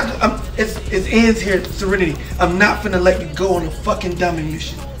 It ends here, Serenity. I'm not finna let you go on a fucking dummy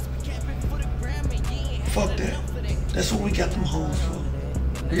mission. Fuck that. That's what we got them hoes for.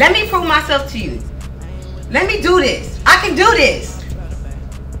 Let me prove myself to you. Let me do this. I can do this.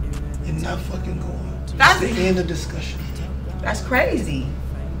 You're not fucking going. That's the end of discussion. That's crazy.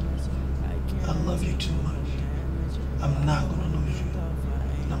 I love you too much. I'm not gonna lose you.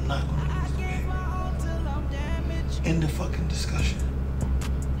 And I'm not gonna lose the baby. End of fucking discussion.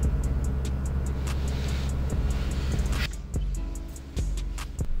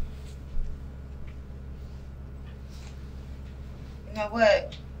 You know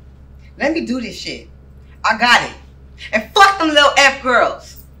what? Let me do this shit. I got it. And fuck them little F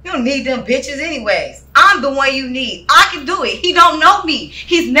girls. You don't need them bitches anyways. I'm the one you need. I can do it. He don't know me.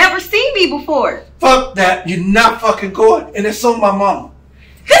 He's never seen me before. Fuck that. You're not fucking going. And it's on my mama.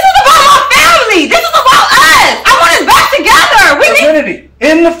 This is about my family. This is about us. I want us back together. Serenity.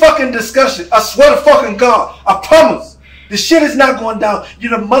 End the fucking discussion. I swear to fucking God. I promise. This shit is not going down.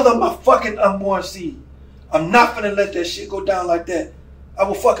 You're the mother of my fucking unborn seed. I'm not finna let that shit go down like that. I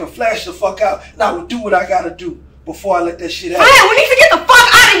will fucking flash the fuck out and I will do what I gotta do before I let that shit happen. Fine, we need to get the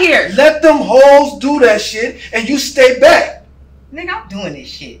fuck out of here. Let them hoes do that shit and you stay back. Nigga, I'm doing this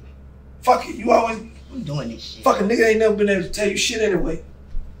shit. Fuck it, you always... I'm doing this shit. Fucking nigga ain't never been able to tell you shit anyway.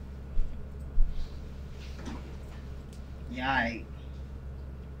 Yeah, alright.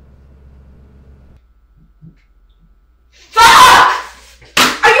 Fuck!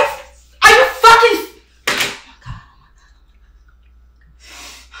 Are you fucking...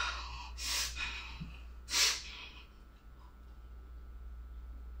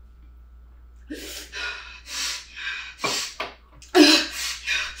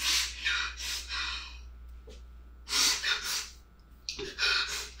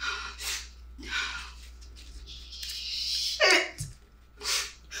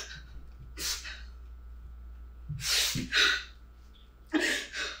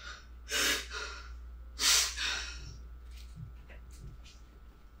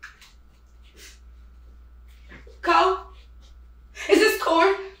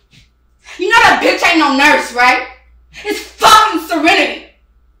 No nurse, right? It's fucking Serenity.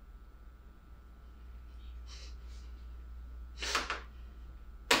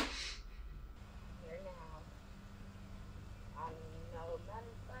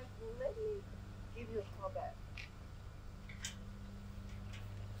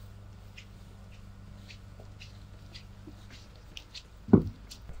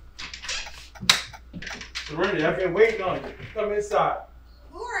 Serenity, I've been waiting on you. Come inside.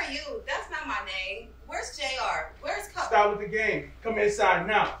 Who are you? That's not my name. Where's JR? Where's Cole? Start with the game. Come inside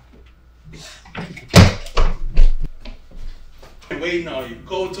now. I'm waiting on you.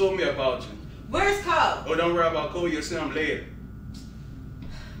 Cole told me about you. Where's Cole? Oh, don't worry about Cole. You'll see him later.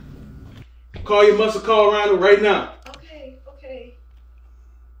 Call your muscle call around right now. Okay.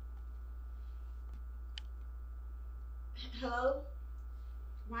 Hello?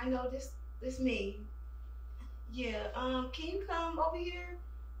 Rhino, this me. Yeah, can you come over here?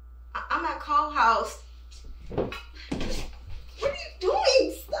 I'm at Call House. What are you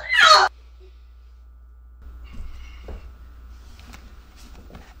doing? Stop!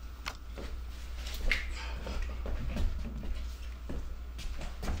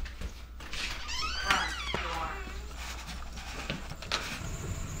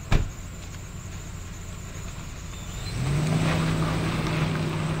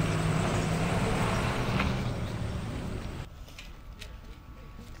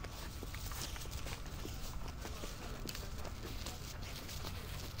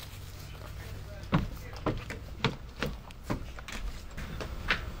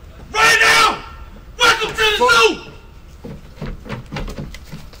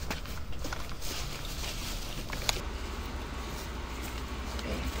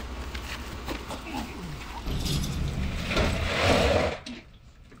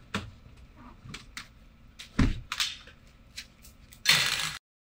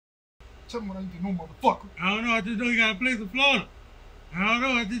 Tell me what I need to know, motherfucker. I don't know. I just know you got a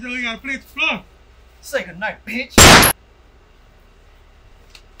place in Florida. Say goodnight, bitch.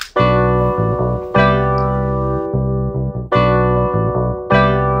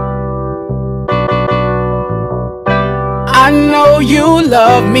 I know you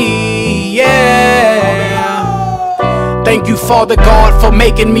love me, yeah. Thank you, Father God, for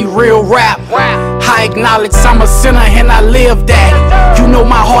making me real rap. I acknowledge I'm a sinner and I live that. You know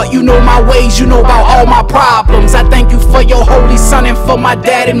my heart, you know my ways, you know about all my problems. I thank you for your holy son and for my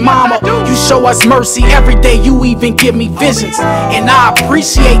dad and mama. You show us mercy every day, you even give me visions. And I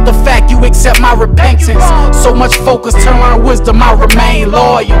appreciate the fact you accept my repentance. So much focus, turn learn wisdom, I remain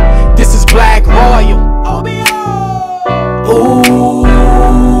loyal. This is Black Royal. Ooh,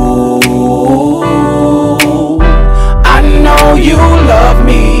 I know you love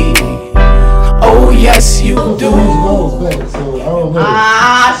me. Oh yes you do.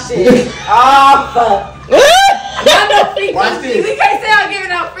 Ah shit. Oh fuck. Watch this. We can't say I'm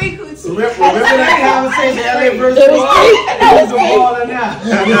giving out free coochie. Remember that conversation? LA versus It was Ball? free. It was balling now.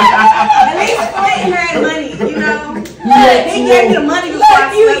 At least Flint had money, you know. He gave me the money before I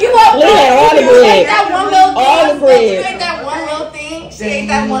You want slept. all the bread. That one little thing. All the bread. You ain't that one little thing. She ain't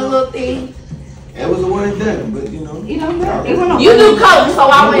that one little thing. It was a one and done, but you know. You do coke, so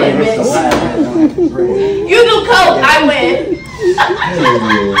I win, bitch. You do coke, I win. At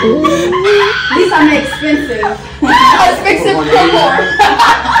least I'm expensive. Expensive coke whore.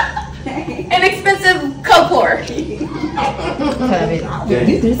 An expensive coke whore. You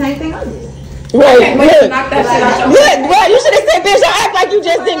do the same thing I did. Right, look. Knock that shit out your Look, bro, you should have said, bitch, don't act like you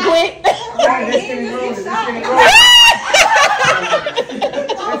just didn't quit.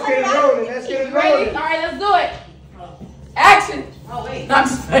 Ready? All right, let's do it. Action. Oh, wait. No, I'm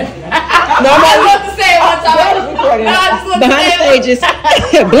just saying. No, I just want to say it one time. No, I just want to Behind say the it. stages.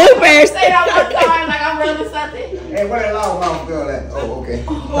 Bloopers. Say that one time like I'm running something. Hey, where that long mouth girl at? Oh, okay.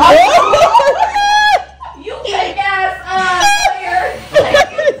 You fake ass player.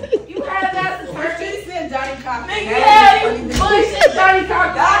 You had ass a person. She said Johnny Cochran. Nigga, yeah, you bullshit Johnny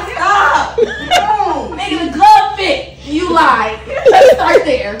Cochran. Stop. Nigga, the glove fit. You lied. Let's start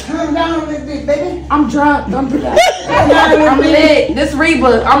there. Calm down a little bit, baby. I'm drunk. Don't do that. I'm lit. This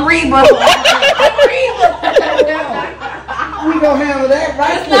Reba. I'm Reba. We gonna handle that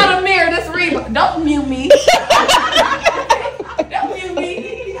right It's not Amir. This Reba. Don't mute me. Don't mute me.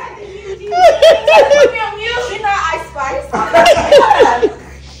 She not Ice Spice.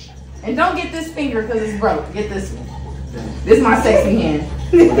 And don't get this finger because it's broke. Get this one. This is my sexy hand.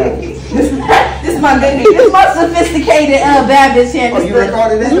 This is my big. This is my sophisticated bad bitch hand. Oh, you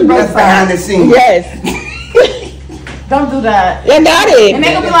recorded that? That's behind the scenes. Yes. Don't do that. Yeah, got it. And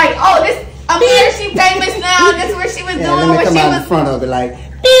they gonna be like, oh, this Amir, she famous now. This is where she was doing. Let me Where come she out was. in front of it like.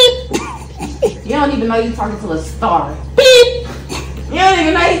 You don't even know you talking to a star. Beep. You don't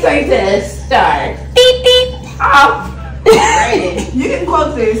even know you talking to a star. Beep beep. Oh. You can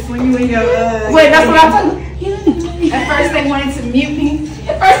quote this when you in your. Wait, that's what I'm talking. At first they wanted to mute me.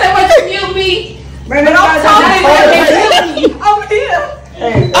 At first they wanted to mute me. Baby, don't talk to me. I'm here.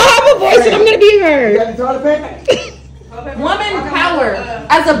 Hey, I have a voice and I'm gonna be heard. You got the toilet paper? Woman power.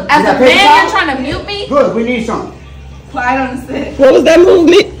 As a man, you're trying to mute me. Good, we need something. I don't understand. What was that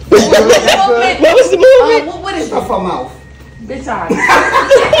movement? What was the movement? What is Stuff her mouth. Bitch, all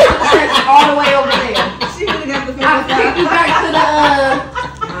the way over there. She would have got the I'll take you back to the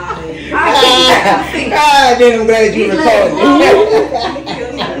Then I'm glad you recorded.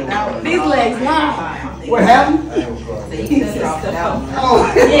 These legs long. What happened?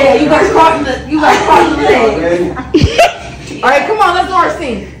 Oh. Yeah, you got caught in the leg. All right, come on, let's do our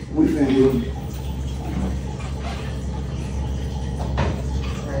scene. We finna do it.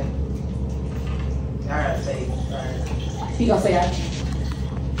 Alright, say. He gonna say that.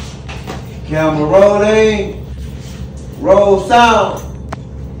 Camera rolling. Roll sound.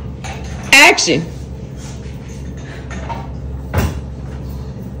 Action.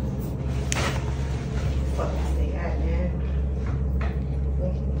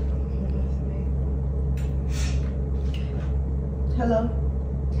 Hello.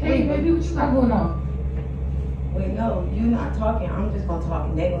 Hey, baby, what you got going on? Wait, no, you not talking. I'm just gonna talk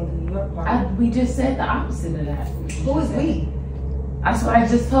and they gonna do your part. We just said the opposite of that. Who is we? That's what I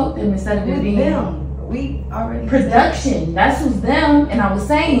just told them instead of it being them. We already production. That's who's them, and I was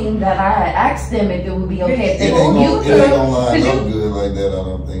saying that I had asked them if it would be okay if It they ain't were gonna, you. it ain't gonna line up good like that, I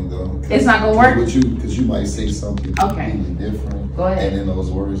don't think, though. It's not gonna work? With you, because you might say something completely different. Go ahead. And then those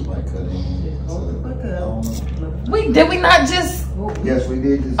words might cut in. Did we not just? Yes, we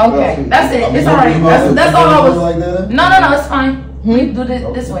did. Just Okay, that's it. It's all right. That's all I was. No, it's fine. We do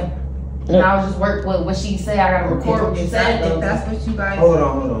this way. And I'll just work with what she said. I gotta record what you said. If that's what you guys hold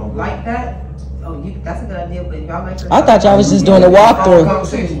on. like that, that's a good idea. But if y'all like her, I thought y'all was just doing a walkthrough.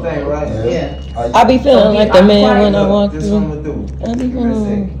 Conversation thing, right? Yeah. I be feeling like the man when I walk This through. one to do. I be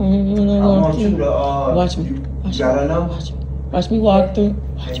feeling when I I walk want you through. to Watch me. you got her number? Watch me walk through.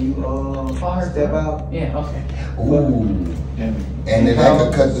 Can you step out? Yeah, okay. Ooh. And then I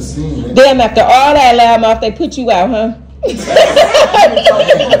could cut the scene. Damn, after all that loudmouth, they put you out, huh?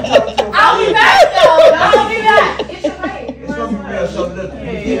 I'll be back though. I'll be back. It's okay. It's gonna be real. So look, you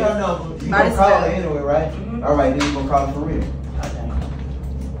get her number. You gonna call her anyway, right? All right, then you gonna call her for real.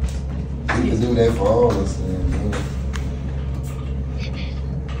 We can do that for all of us. Then.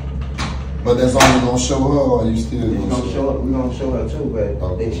 But that's only gonna show her, or you still gonna show her? We're gonna show her too,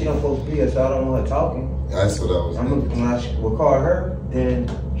 but if she don't supposed to be here, so I don't want her talking. That's what I was thinking. When I record her, then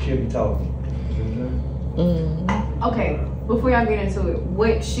she'll be talking. Okay, before y'all get into it,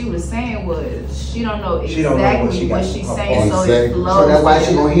 what she was saying was she don't know exactly She don't know what she's saying, so it So flows. that's why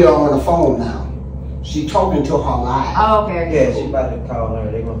she gonna hear her on the phone now. She talking to her live. Oh, okay. Yeah, she about to call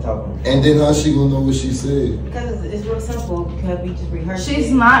her. They gonna talk. And then how she gonna know what she said? Because it's real simple, because we just rehearsed She's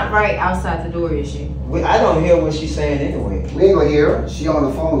it. not right outside the door, is she? I don't hear what she's saying anyway. We ain't gonna hear her. She on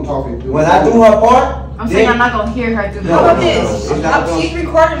the phone talking to When I do her part, I'm saying I'm not gonna hear her through the How about this? it's not gonna- She's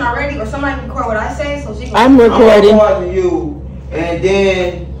recording already, or somebody can record what I say, so she can. I'm recording. I'm recording you, and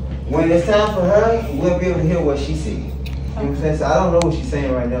then when it's time for her, we'll be able to hear what she said. You know what I'm saying? So I don't know what she's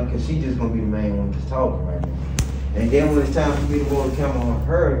saying right now because she's just gonna be the main one just talking right now. And then when it's time for me to roll the camera on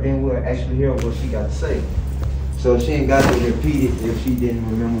her, then we'll actually hear what she got to say. So she ain't got to repeat it if she didn't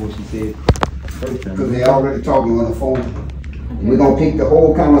remember what she said first time. Because they already talking on the phone. We're gonna pick the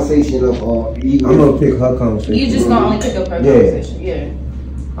whole conversation up. I'm gonna pick her conversation. You just gonna only pick up her conversation, yeah.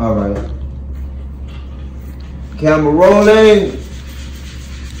 All right. Camera rolling.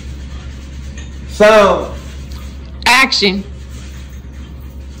 Sound. Action.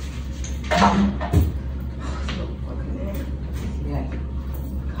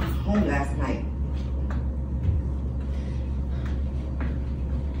 Home last night.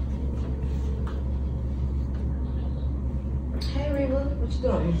 Hey Reba, what you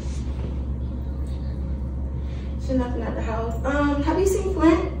doing? She nothing at the house. Have you seen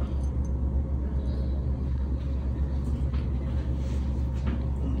Flint?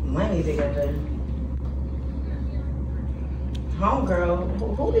 Money together.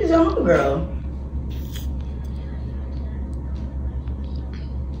 Homegirl. Who is your homegirl?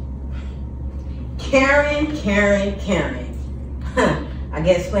 Karen. Huh. I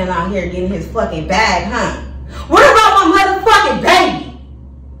guess Flint out here getting his fucking bag, huh? What about my motherfucking baby?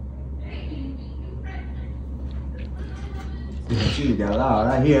 She got loud.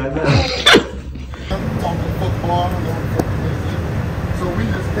 I hear her now. Talking football. So we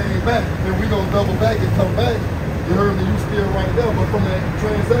just came back, and we gonna double back and come back. You heard me, you still right there, but from that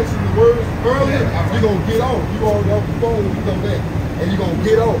transaction, the words earlier, you gonna get off. You already off the phone when you come back. And you gonna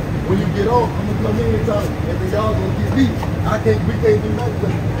get off. When you get off, I'm gonna come in anytime. And then y'all gonna get beat. We can't do nothing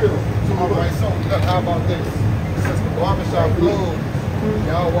but kill. So alright, so how about this? Since the barbershop closed,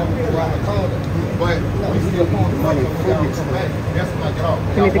 y'all walking around the corner. But we still want the money when y'all come back. That's when I get off.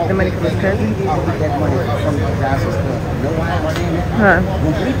 Can we pick the money from his cousin? Get that money from the guy's cousin. You know why I'm saying that? Huh?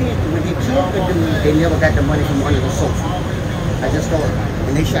 When he killed the dude, they never got the money from under the sofa. I just thought,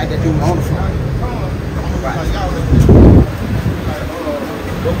 and they shot that dude on the floor.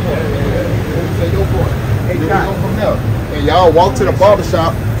 And y'all walk to the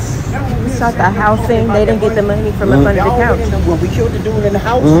barbershop. We shot the house in. They didn't get the money from up under the couch. When we killed the dude in the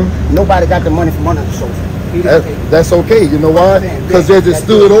house, nobody got the money from under the sofa. That's okay. You know why? Because they just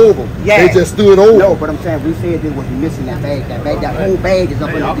stood over. Yeah. They just stood over. No, but I'm saying we said they was missing that bag. That whole bag is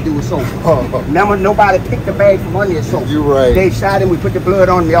up under the dude's sofa. Remember, nobody picked the bag from under the sofa. You're right. They shot him. We put the blood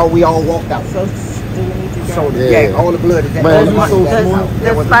on him. We all walked out. So yeah, all the blood is that. Man, all the money.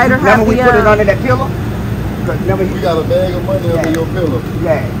 Does Spider have remember we put it under that pillow? Remember, we got a bag of money under your pillow.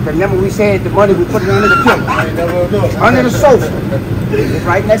 Yeah, but remember we said the money, we put it under the pillow. Under the sofa. It's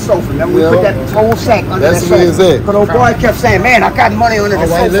right in that sofa. Remember we put that whole sack under that sofa. That's where it's at. Because old boy kept saying, man, I got money under the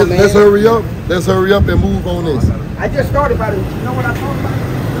sofa, man. Let's hurry up. Let's hurry up and move on this. I just thought about it. You know what I thought about?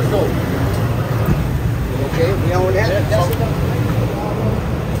 Let's go. Okay, we on that?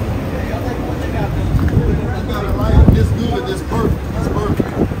 It's good. It's perfect. It's perfect.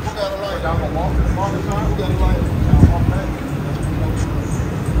 Who got a light? Y'all gonna walk to the barbershop? Who got a light?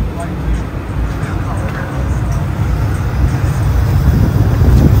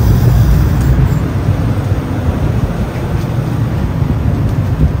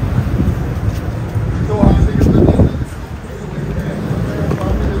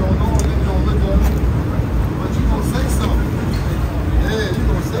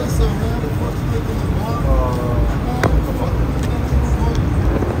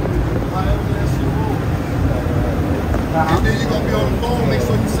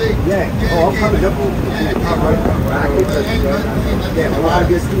 Yeah, well, I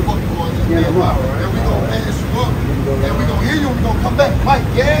guess you. Yeah, and we gonna pass you up, and we gonna hear you, and we gonna come back. Mike,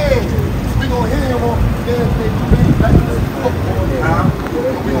 yeah. We gonna hear him on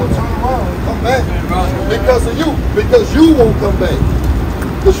we gonna turn around and come back because of you. Because you won't come back.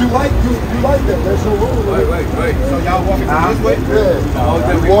 Because you like that. That's your rule. Wait. So y'all walking this way? Yeah.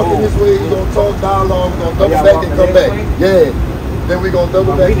 We walking this way, you gonna talk dialogue, we gonna double back and come back. Yeah. Then we gonna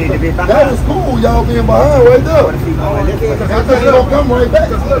double back. That is cool, y'all being behind right there. Because I thought you gonna come right back.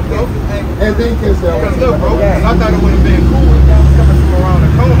 And then catch y'all. I thought it would have been cool if y'all was coming from around the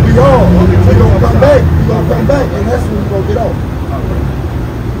corner. We gonna come back. We gonna come back, and that's when we gonna get off.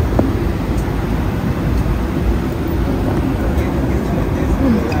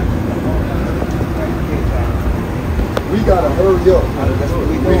 We gotta hurry up.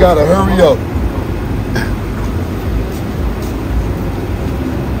 We gotta hurry up.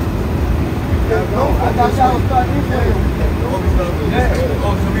 I thought y'all was starting this way.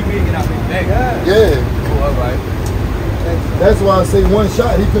 Oh, so we get out back. Yeah. Oh, all right. That's why I say one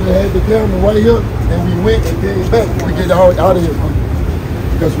shot. He could have had the camera right here, and we went and came back. We get out of here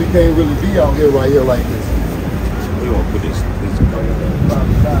because we can't really be out here right here like this. We gonna put this.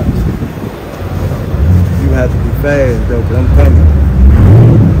 You have to be fast though, because I'm coming.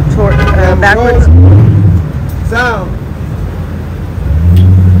 Backwards. Sound.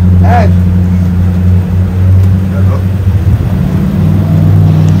 Action.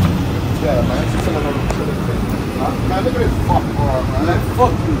 Yeah, man. Man, look at this fuck bar, man.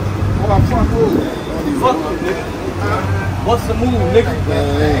 Fuck you. Fuck you, nigga. What's the move, nigga?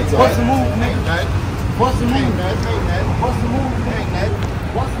 What's the move, nigga? What's the move? What's the move, nigga?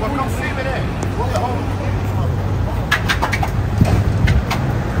 What's the move? Come see me there. Hold on.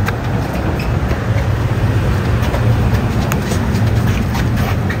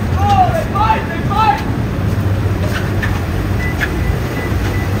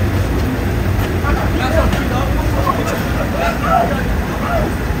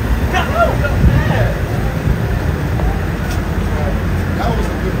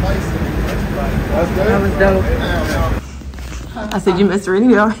 That was dope. I said you missed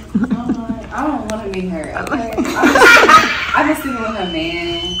Renee though. I don't want to meet her. Okay? I just sleeping with her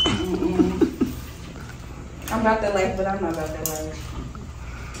man. I'm about that life, but I'm not about that life.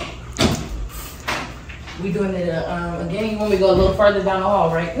 We doing it again? You want me to go a little further down the hall,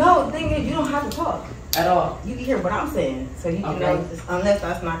 right? No, the thing is, you don't have to talk at all. You can hear what I'm saying, so you can know this, unless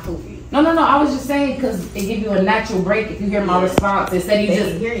that's not cool for you. No. I was just saying because it gives you a natural break if you hear my response instead of you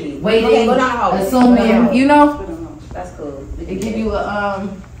just hear you. waiting, Go down the hall. assuming, you know. That's cool. It gives you a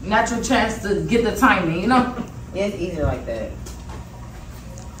natural chance to get the timing, you know. Yeah, it's easier like that.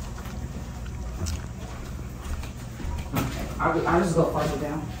 I'll just go further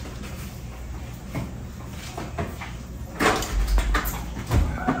down.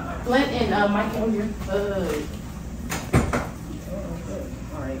 Flint and Mike on your food.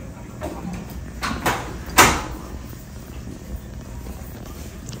 All right.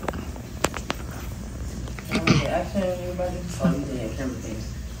 Action, everybody. Oh, you doing a camera thing.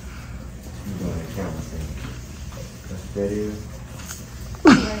 You doing a camera thing. That's that is.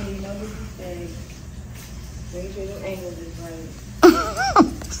 Right, you know what you say. Make sure your angles is right.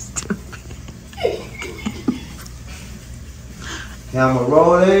 Camera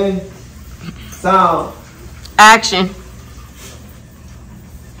rolling. Sound. Action.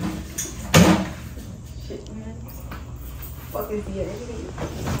 Shit, man. Fuck is the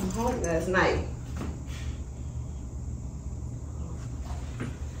I'm home last night.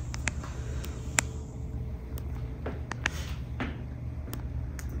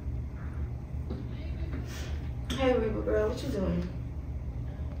 Hey, Reba girl, what you doing?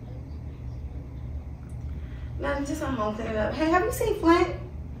 Nothing, just at home cleaning up. Hey, have you seen Flint?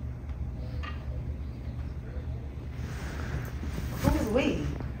 Who is we?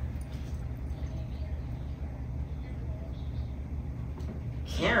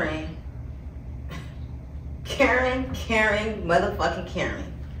 Karen, motherfucking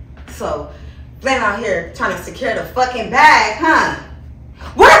Karen. So, Flint out here trying to secure the fucking bag, huh?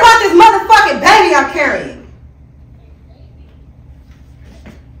 What about this motherfucking baby I'm carrying?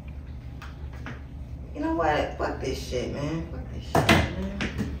 You know what? Fuck this shit, man. Fuck this shit, man.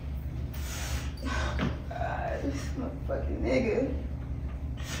 Oh, God, this motherfucking nigga.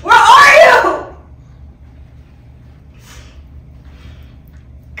 Where are you?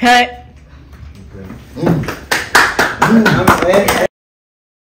 Cut. I'm saying.